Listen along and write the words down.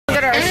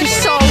at her. She's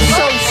so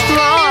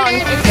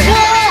strong.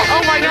 Whoa!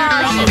 Oh my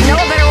gosh.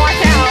 Noah better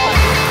watch out.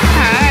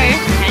 Hi.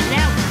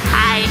 Hello.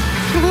 Hi.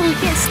 Oh, we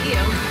can't see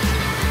you.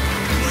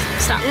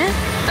 Stop.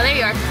 Oh, there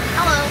you are.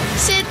 Hello.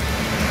 Sid.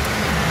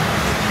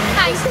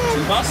 Hi, Sid.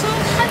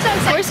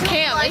 Where's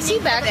Cam? Is he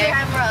back there?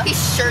 He's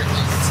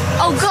shirtless.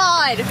 Oh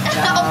God.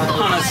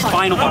 On his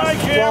final one. Hi,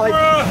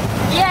 camera!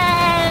 Yay!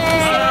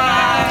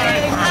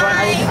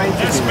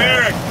 That's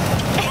Merrick.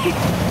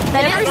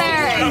 That is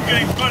Merrick. I'm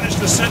getting punished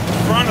to sit in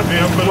front of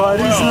him, but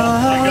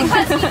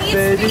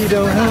Baby,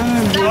 don't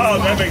hurt me. oh,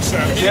 that makes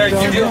sense. Derek,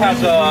 you do have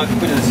the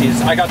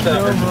competencies. I got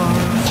the.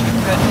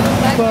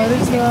 But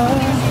it's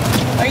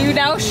not. Are you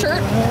now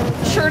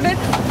shirted?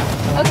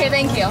 Okay,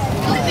 thank you.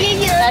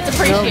 That's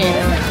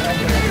appreciated.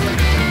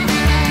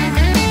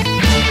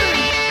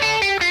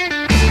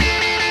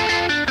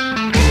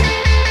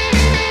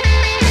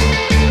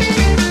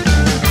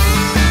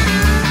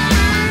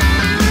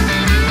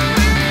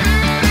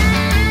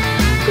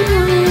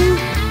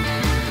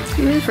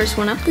 You were the first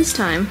one up this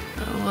time.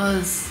 It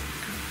was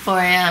 4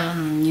 a.m.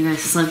 and you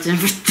guys slept in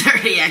for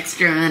 30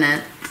 extra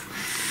minutes.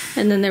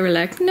 And then they were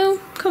like, no,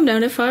 come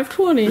down at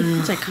 5:20.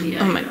 It's like,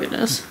 yeah. oh my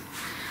goodness.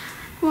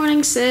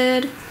 Morning,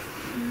 Sid.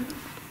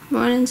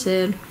 Morning,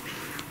 Sid.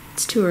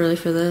 It's too early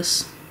for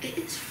this. It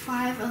is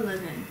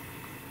 5:11.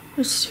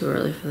 It's too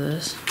early for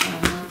this. I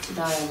want to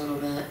die a little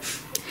bit.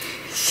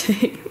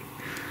 Same.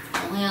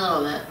 Only a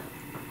little bit.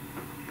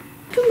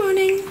 Good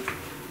morning.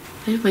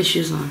 I have my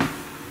shoes on.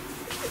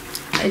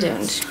 I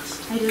don't.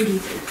 I don't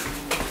either.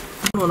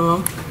 One of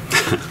them.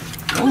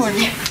 Good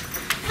morning.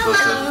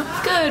 Hello.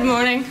 Good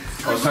morning.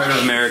 I was tired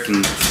of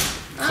American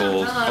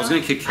Cole. I was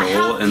gonna kick I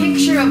have Cole a and.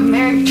 picture of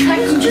Merrick.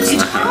 I'm just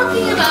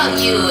talking about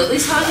you. At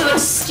least talk about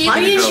Steve.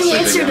 Why didn't you sleep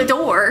answer again. the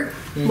door?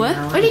 What?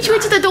 Why didn't you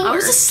answer the door? I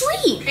was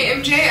asleep. Hey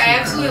MJ, I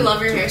absolutely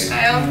love your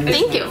hairstyle.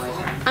 Thank you.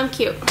 I'm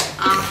cute.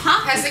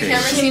 Has the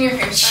camera seen your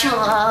hairstyle? Chill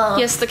out.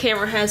 Yes, the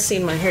camera has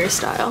seen my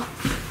hairstyle.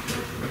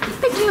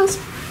 Big tails.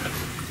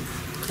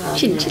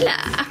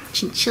 Chinchilla.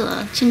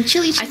 Chinchilla.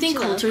 Chinchilli. I think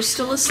Coulter's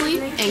still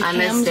asleep. And I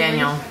miss Cam's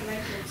Daniel. awake.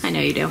 I know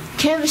you do.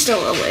 Cam's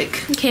still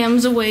awake.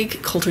 Cam's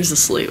awake. Coulter's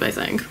asleep, I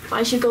think.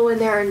 I should go in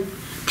there and.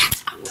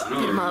 I know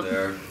a room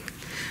there.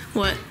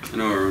 What? I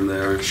know a room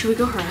there. Should we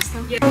go harass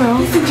them? Did you know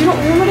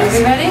what room it is? Are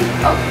you ready?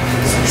 Oh,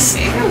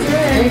 see.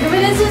 Are you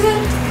coming in, Susan?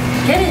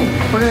 Get in.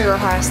 We're gonna go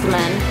harass the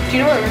men. Do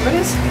you know what room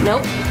it is?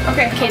 Nope.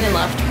 Okay. Kaden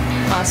left.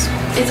 Us.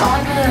 It's on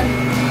the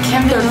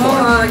Camden Third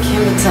floor.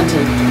 Camden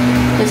Center.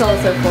 It's on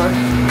the third floor.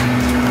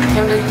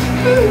 Camden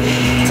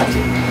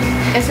Center.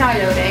 It's not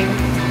loading.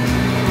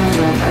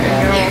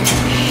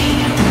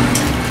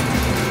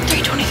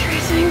 3:23, I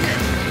think.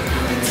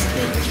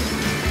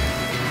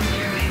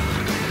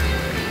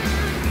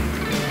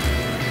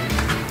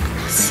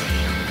 Let's see.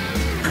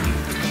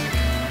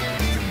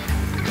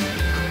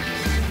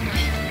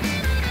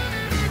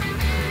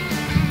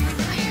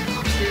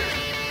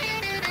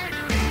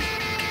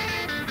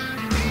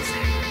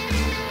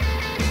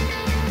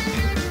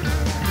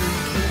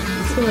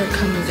 So they're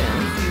coming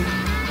down.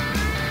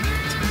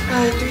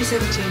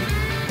 317.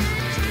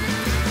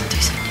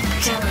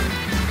 317.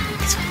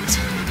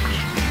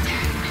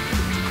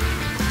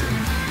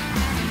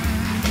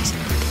 This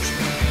one.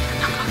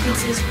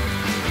 This is.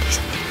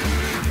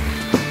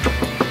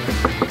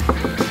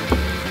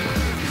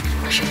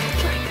 Where should I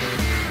play?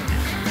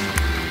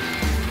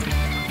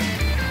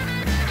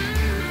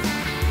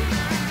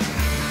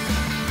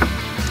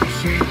 I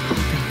hear it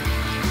popping.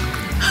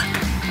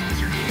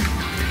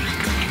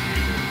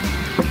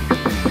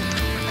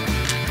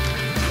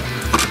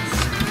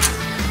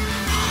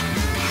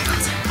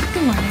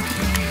 Good morning.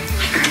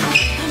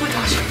 Oh my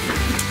gosh.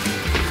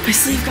 My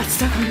sleeve got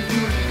stuck on the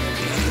floor.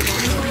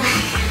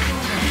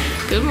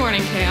 Good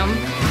morning, Cam.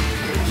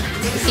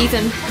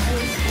 Ethan.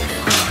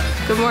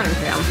 Good morning,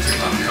 Cam.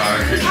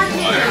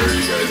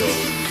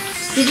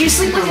 Did you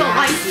sleep with your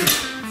wife?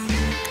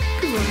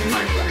 Good morning.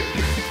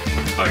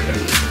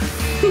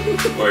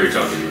 Why are you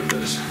talking about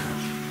this?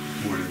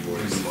 Morning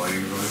voice.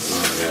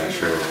 Yeah,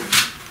 sure.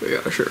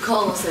 Yeah, sure.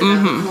 Cole said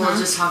that. Cole's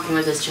just talking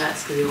with his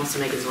chest because he wants to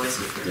make his voice.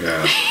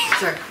 Yeah.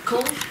 Sorry,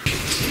 Cole?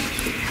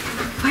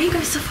 Why are you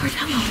guys so far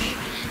down?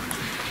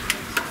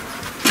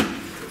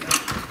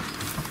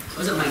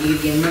 What's up, my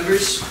EVN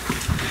members?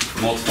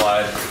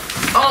 Multiplied.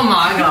 Oh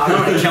my god. I'm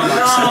gonna kill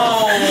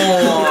myself.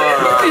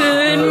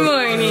 Good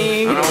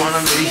morning. I don't want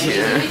to be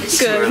here. It's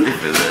too Good. early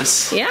for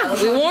this. Yeah,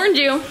 we warned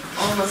you.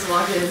 Almost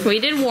walked in. We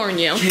did warn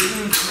you.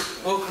 Kaden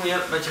woke me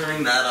up by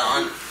turning that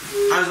on.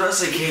 I was about to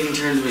say Kaden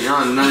turns me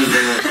on. No, he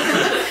didn't.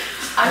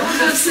 I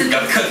woke up sitting.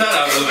 Gotta cut that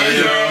out of the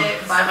video.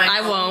 By my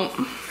I won't.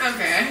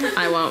 Okay.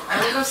 I won't. I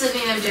woke up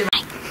sitting in MJ.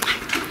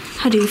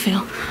 How do you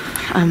feel?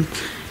 I'm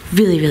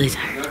really, really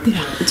tired.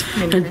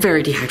 I'm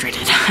very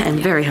dehydrated and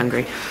very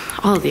hungry.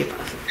 All of the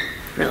above.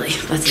 Really,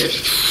 that's it.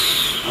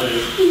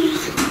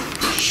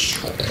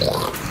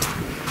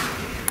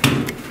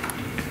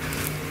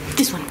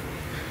 This one.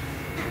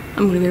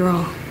 I'm gonna be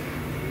wrong.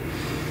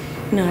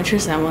 No, I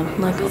trust that one.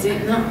 Like,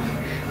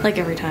 like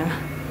every time.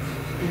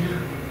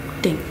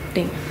 Ding,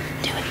 ding.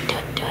 Do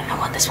it. I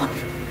want this one.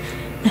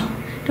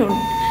 Don't.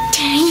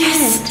 Dang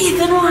it!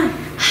 Ethan won.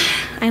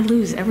 I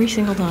lose every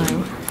single time. I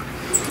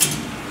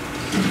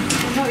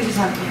thought we just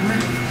had a camera.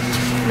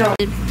 No.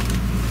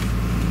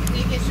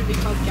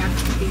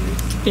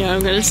 You know what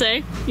I'm gonna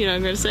say? You know what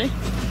I'm gonna say?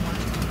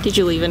 Did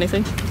you leave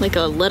anything? Like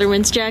a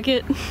Letterman's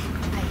jacket?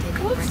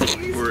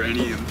 Or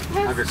any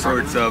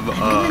sorts of I'm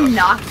gonna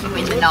knock you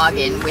in the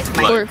noggin with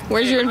my.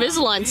 Where's your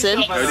Invisalign, Sid?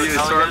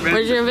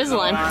 Where's your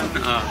Invisalign?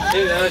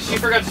 She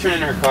forgot to turn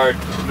in her card.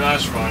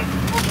 That's fine.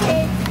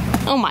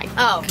 Oh my.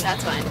 Oh,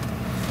 that's fine.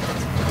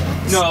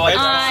 No, like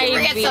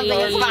Forget something,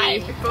 it's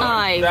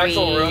fine. the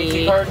actual room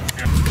key card.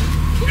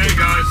 Okay,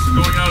 guys,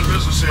 going out of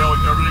business sale.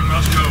 Everything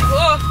must go.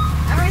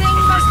 Everything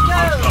must go.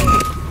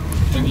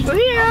 We're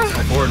here.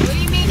 What do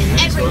you mean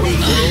everything?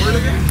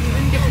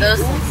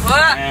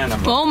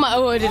 Oh my.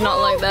 Oh, I did not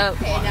like that.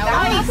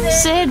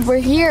 Sid, we're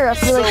here. I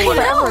feel like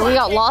forever. We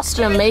got lost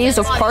in a maze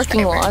of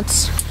parking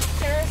lots.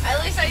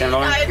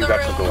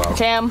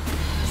 Cam.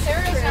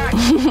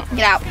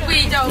 Get out.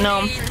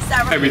 No.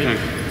 Everything.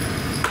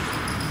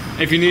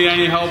 If you need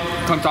any help,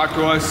 come talk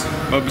to us.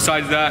 But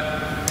besides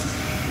that,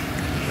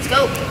 Let's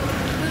go.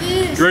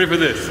 you ready for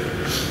this?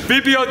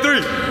 VP on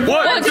 3.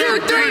 1, 2,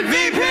 3,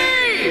 VP!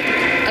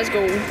 Let's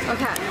go.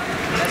 Okay.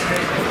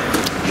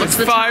 What's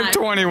the time?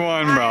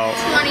 5:21, bro.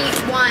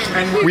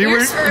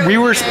 21. We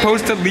were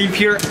supposed to leave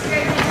here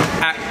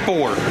at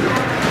 4.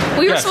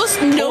 We were Yes. supposed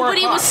to,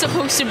 nobody was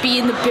supposed to be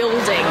in the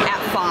building at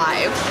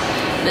 5.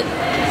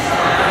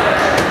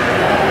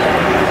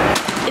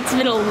 It's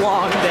been a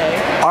long day.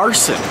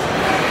 Arson.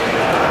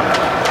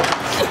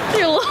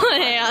 Your little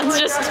hands,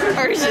 just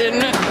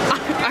arson.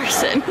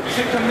 Arson.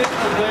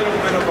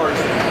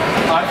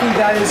 I think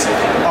that is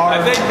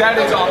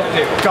our off the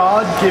table.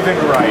 God-given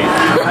right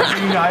as a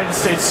United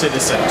States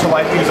citizen to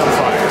light things on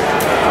fire.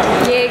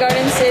 Yay,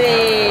 Garden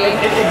City.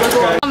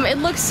 It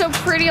looks so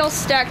pretty all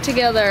stacked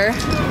together.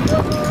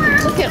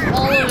 Look at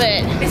all of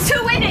it. It's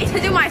too windy to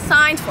do my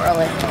sign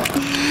twirling.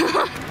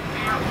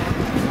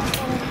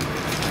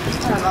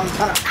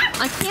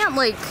 I can't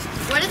like.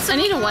 What did I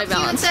need a white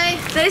balance. say?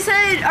 They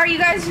said, "Are you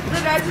guys the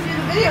guys who do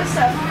the video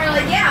stuff?" And we were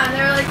like, "Yeah." And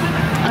they were like,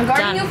 "I'm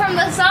guarding you from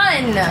the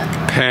sun.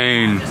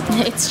 Pain.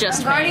 It's just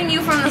I'm guarding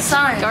you from the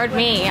sun." guard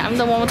me. I'm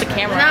the one with the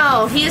camera.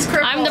 No, he's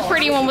crippled. I'm the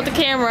pretty one with the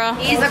camera.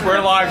 He's a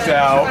We're lives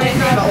out.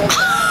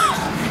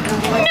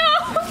 No!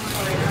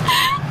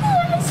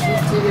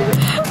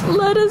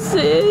 Let us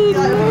in.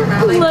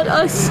 Let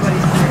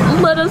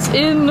us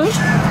in.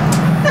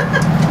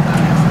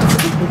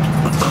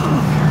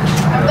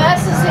 Our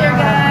bus is here,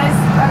 guys.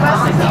 Our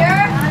bus is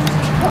here.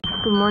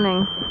 Good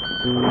morning.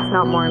 It's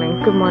not morning.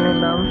 Good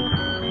morning, though.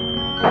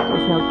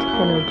 It's now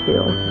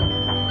 10:02.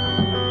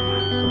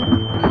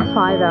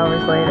 5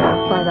 hours later.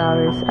 5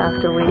 hours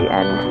after we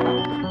end.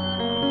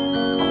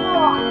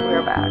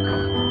 We're back.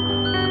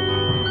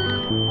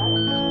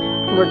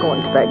 We're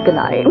going to bed. Good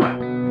night.